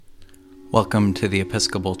Welcome to the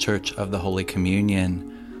Episcopal Church of the Holy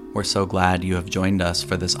Communion. We're so glad you have joined us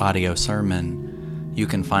for this audio sermon. You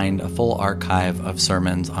can find a full archive of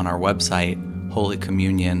sermons on our website,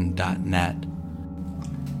 holycommunion.net.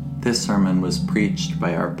 This sermon was preached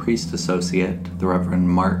by our priest associate, the Reverend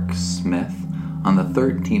Mark Smith, on the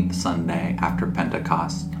 13th Sunday after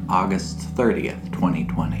Pentecost, August 30th,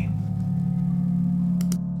 2020.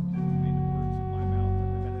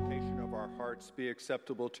 Be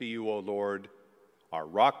acceptable to you, O Lord, our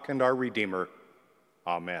rock and our redeemer.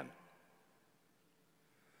 Amen.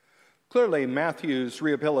 Clearly, Matthew's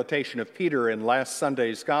rehabilitation of Peter in last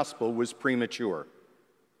Sunday's gospel was premature.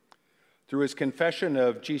 Through his confession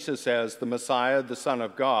of Jesus as the Messiah, the Son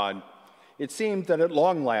of God, it seemed that at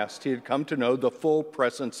long last he had come to know the full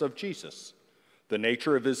presence of Jesus, the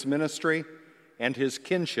nature of his ministry, and his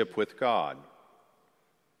kinship with God.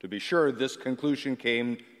 To be sure, this conclusion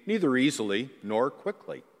came neither easily nor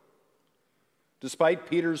quickly. Despite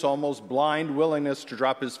Peter's almost blind willingness to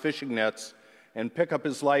drop his fishing nets and pick up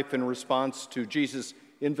his life in response to Jesus'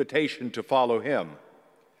 invitation to follow him,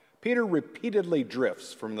 Peter repeatedly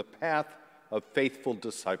drifts from the path of faithful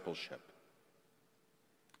discipleship.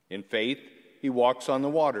 In faith, he walks on the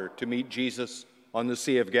water to meet Jesus on the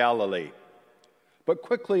Sea of Galilee, but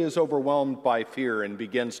quickly is overwhelmed by fear and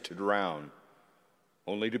begins to drown,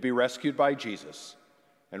 only to be rescued by Jesus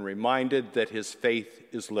and reminded that his faith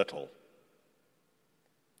is little.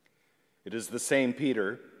 It is the same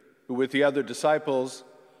Peter who, with the other disciples,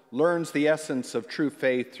 learns the essence of true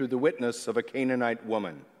faith through the witness of a Canaanite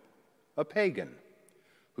woman, a pagan,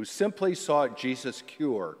 who simply sought Jesus'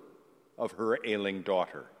 cure of her ailing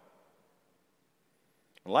daughter.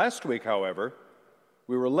 Last week, however,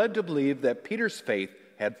 we were led to believe that Peter's faith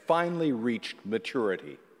had finally reached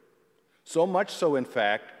maturity, so much so, in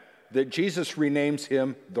fact, that Jesus renames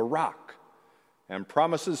him the Rock and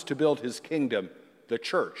promises to build his kingdom, the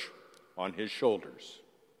church, on his shoulders.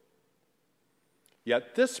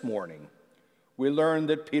 Yet this morning, we learn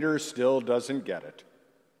that Peter still doesn't get it.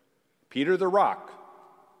 Peter the Rock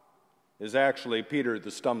is actually Peter the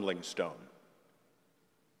Stumbling Stone.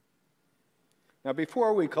 Now,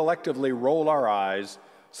 before we collectively roll our eyes,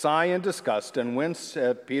 sigh in disgust, and wince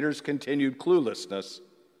at Peter's continued cluelessness,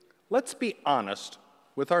 let's be honest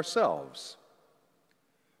with ourselves.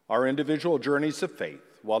 Our individual journeys of faith,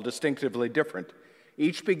 while distinctively different,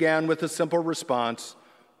 each began with a simple response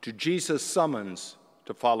to Jesus' summons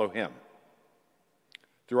to follow him.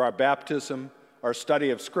 Through our baptism, our study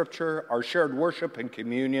of Scripture, our shared worship and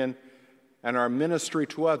communion, and our ministry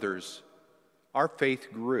to others, our faith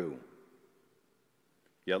grew.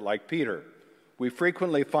 Yet, like Peter, we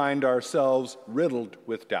frequently find ourselves riddled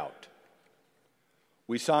with doubt.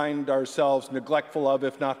 We find ourselves neglectful of,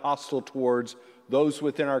 if not hostile towards, those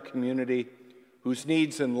within our community whose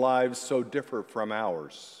needs and lives so differ from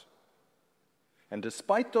ours. And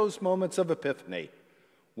despite those moments of epiphany,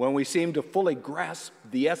 when we seem to fully grasp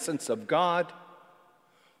the essence of God,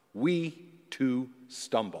 we too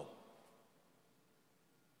stumble.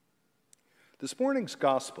 This morning's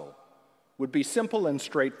gospel would be simple and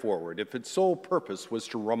straightforward if its sole purpose was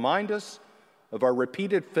to remind us of our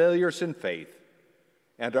repeated failures in faith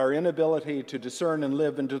and our inability to discern and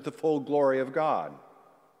live into the full glory of God.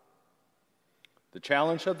 The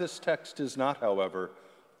challenge of this text is not, however,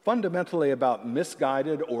 fundamentally about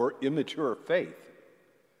misguided or immature faith,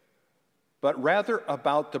 but rather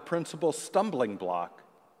about the principal stumbling block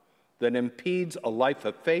that impedes a life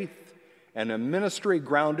of faith and a ministry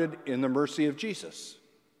grounded in the mercy of Jesus.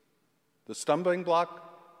 The stumbling block?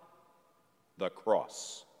 The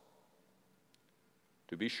cross.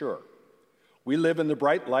 To be sure, we live in the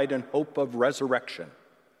bright light and hope of resurrection,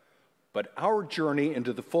 but our journey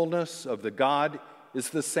into the fullness of the God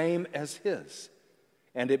is the same as his,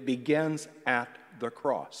 and it begins at the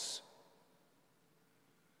cross.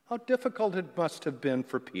 How difficult it must have been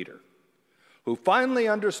for Peter, who finally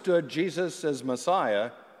understood Jesus as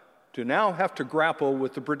Messiah, to now have to grapple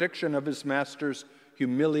with the prediction of his master's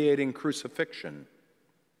humiliating crucifixion,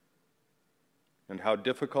 and how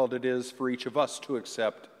difficult it is for each of us to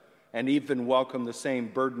accept and even welcome the same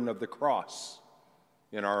burden of the cross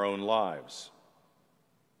in our own lives.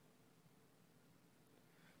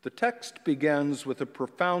 The text begins with a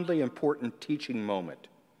profoundly important teaching moment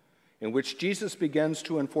in which Jesus begins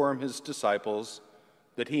to inform his disciples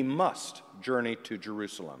that he must journey to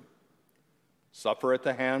Jerusalem, suffer at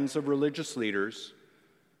the hands of religious leaders,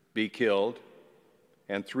 be killed,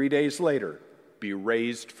 and 3 days later be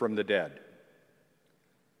raised from the dead.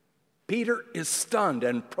 Peter is stunned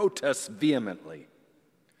and protests vehemently,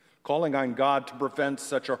 calling on God to prevent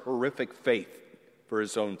such a horrific fate for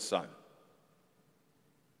his own son.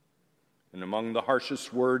 And among the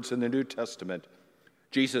harshest words in the New Testament,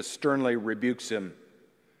 Jesus sternly rebukes him.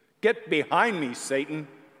 "Get behind me, Satan,"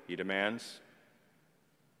 he demands.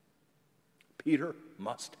 Peter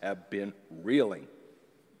must have been reeling.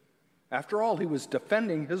 After all, he was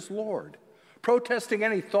defending his Lord, protesting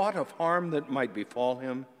any thought of harm that might befall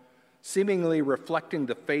him, seemingly reflecting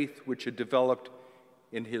the faith which had developed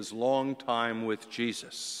in his long time with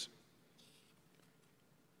Jesus.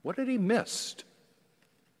 What had he missed?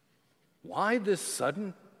 Why this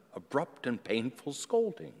sudden, abrupt, and painful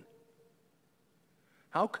scolding?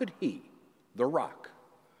 How could he, the rock,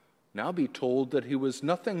 now be told that he was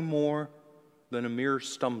nothing more than a mere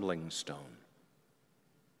stumbling stone?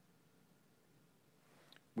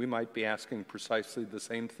 We might be asking precisely the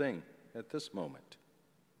same thing at this moment.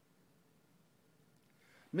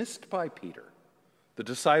 Missed by Peter, the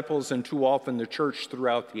disciples, and too often the church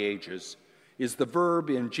throughout the ages, is the verb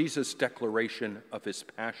in Jesus' declaration of his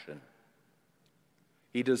passion.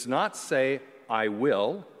 He does not say, "I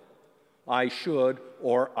will," "I should,"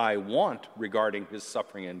 or "I want" regarding his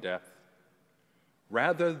suffering and death.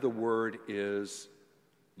 Rather, the word is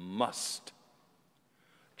must.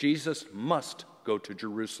 Jesus must go to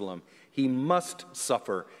Jerusalem. He must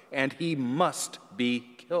suffer, and he must be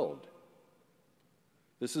killed.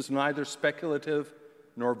 This is neither speculative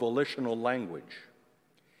nor volitional language.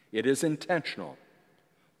 It is intentional,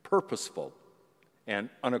 purposeful, and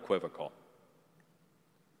unequivocal.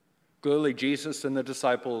 Clearly, Jesus and the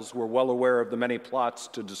disciples were well aware of the many plots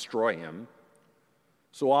to destroy him,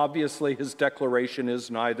 so obviously his declaration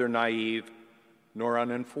is neither naive nor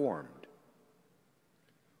uninformed.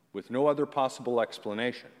 With no other possible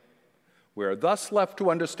explanation, we are thus left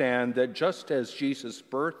to understand that just as Jesus'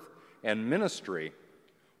 birth and ministry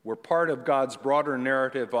were part of God's broader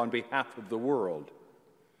narrative on behalf of the world,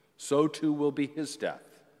 so too will be his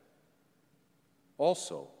death,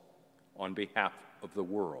 also on behalf of the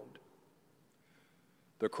world.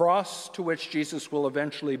 The cross to which Jesus will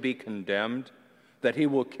eventually be condemned, that he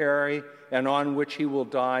will carry and on which he will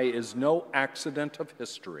die, is no accident of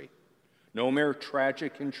history, no mere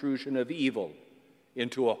tragic intrusion of evil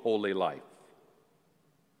into a holy life.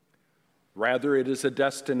 Rather, it is a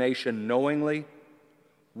destination knowingly,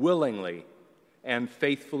 willingly, and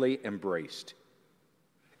faithfully embraced.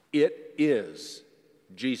 It is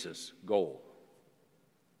Jesus' goal.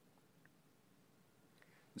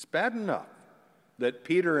 It's bad enough that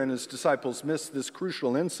Peter and his disciples missed this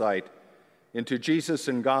crucial insight into Jesus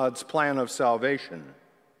and God's plan of salvation.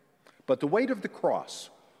 But the weight of the cross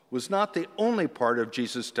was not the only part of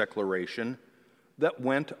Jesus' declaration that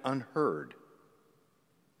went unheard.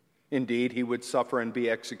 Indeed, he would suffer and be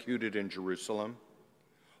executed in Jerusalem,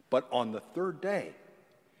 but on the third day,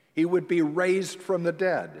 he would be raised from the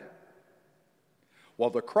dead. While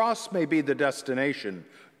the cross may be the destination,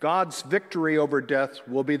 God's victory over death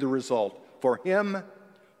will be the result for him,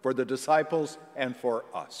 for the disciples, and for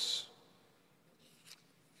us.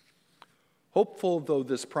 Hopeful though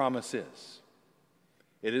this promise is,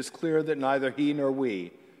 it is clear that neither he nor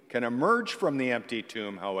we can emerge from the empty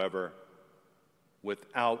tomb, however,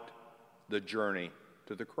 without the journey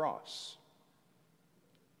to the cross.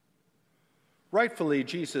 Rightfully,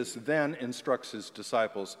 Jesus then instructs his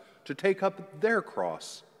disciples to take up their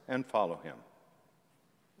cross and follow him.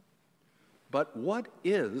 But what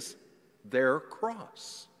is their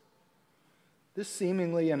cross? This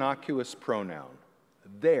seemingly innocuous pronoun,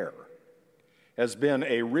 their, has been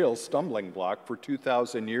a real stumbling block for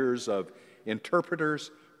 2,000 years of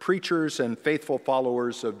interpreters, preachers, and faithful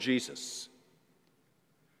followers of Jesus.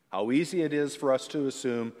 How easy it is for us to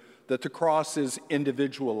assume that the cross is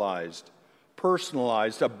individualized,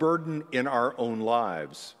 personalized, a burden in our own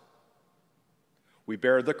lives. We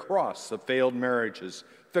bear the cross of failed marriages,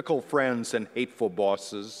 fickle friends, and hateful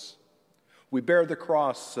bosses. We bear the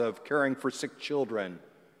cross of caring for sick children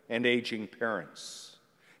and aging parents.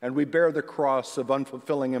 And we bear the cross of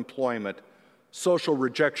unfulfilling employment, social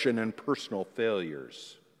rejection, and personal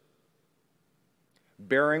failures.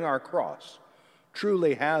 Bearing our cross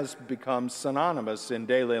truly has become synonymous in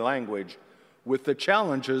daily language with the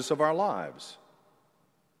challenges of our lives.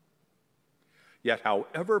 Yet,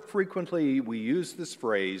 however frequently we use this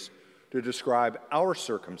phrase to describe our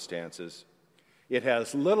circumstances, it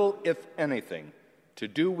has little, if anything, to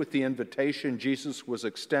do with the invitation Jesus was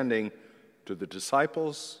extending to the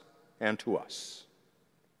disciples and to us.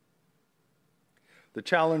 The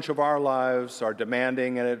challenge of our lives are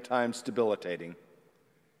demanding and at times debilitating,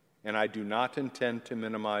 and I do not intend to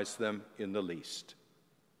minimize them in the least.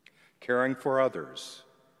 Caring for others,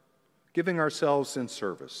 giving ourselves in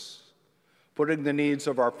service, putting the needs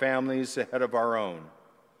of our families ahead of our own,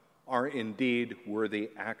 are indeed worthy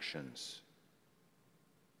actions.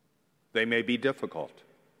 They may be difficult,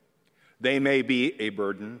 they may be a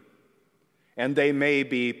burden, and they may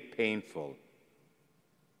be painful,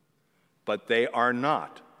 but they are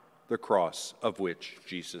not the cross of which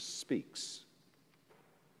Jesus speaks.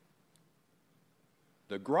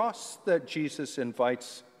 The cross that Jesus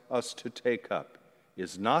invites us to take up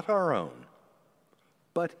is not our own,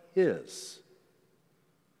 but his.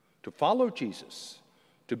 To follow Jesus,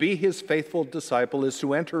 to be his faithful disciple, is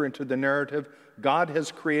to enter into the narrative God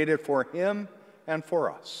has created for him and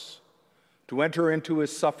for us, to enter into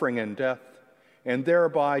his suffering and death, and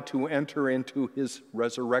thereby to enter into his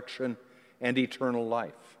resurrection and eternal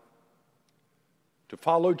life. To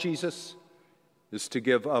follow Jesus is to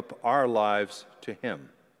give up our lives to him.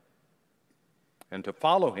 And to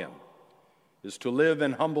follow him is to live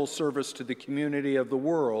in humble service to the community of the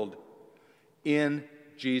world in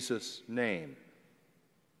Jesus' name.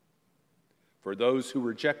 For those who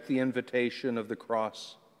reject the invitation of the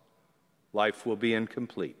cross, life will be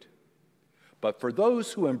incomplete. But for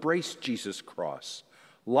those who embrace Jesus' cross,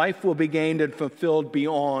 life will be gained and fulfilled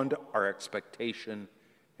beyond our expectation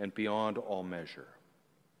and beyond all measure.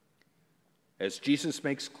 As Jesus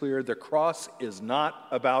makes clear, the cross is not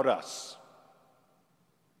about us.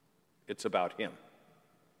 It's about him.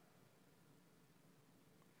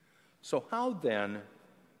 So how then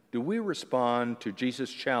do we respond to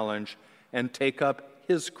Jesus' challenge and take up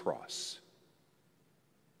his cross?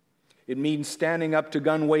 It means standing up to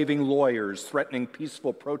gun-waving lawyers, threatening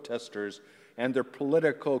peaceful protesters and their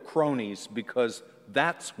political cronies, because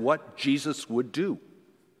that's what Jesus would do.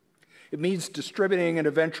 It means distributing an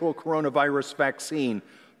eventual coronavirus vaccine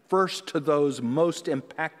first to those most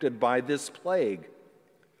impacted by this plague,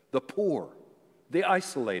 the poor, the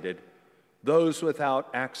isolated, those without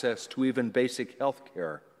access to even basic health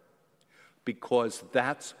care, because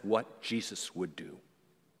that's what Jesus would do.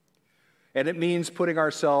 And it means putting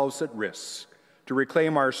ourselves at risk to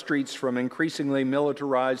reclaim our streets from increasingly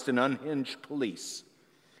militarized and unhinged police,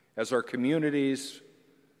 as our communities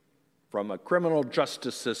from a criminal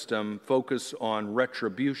justice system focus on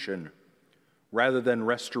retribution rather than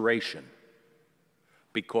restoration,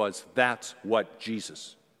 because that's what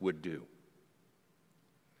Jesus would do.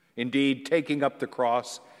 Indeed, taking up the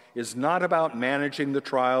cross is not about managing the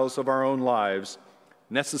trials of our own lives,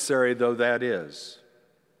 necessary though that is.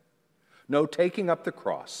 No, taking up the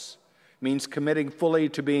cross means committing fully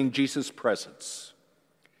to being Jesus' presence,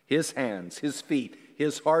 his hands, his feet,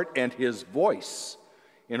 his heart, and his voice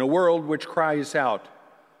in a world which cries out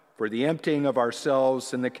for the emptying of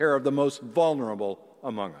ourselves and the care of the most vulnerable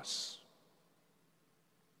among us.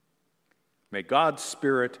 May God's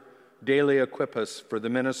Spirit daily equip us for the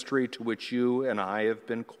ministry to which you and I have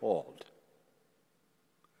been called,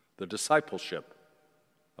 the discipleship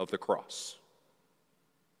of the cross.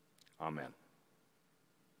 Amen.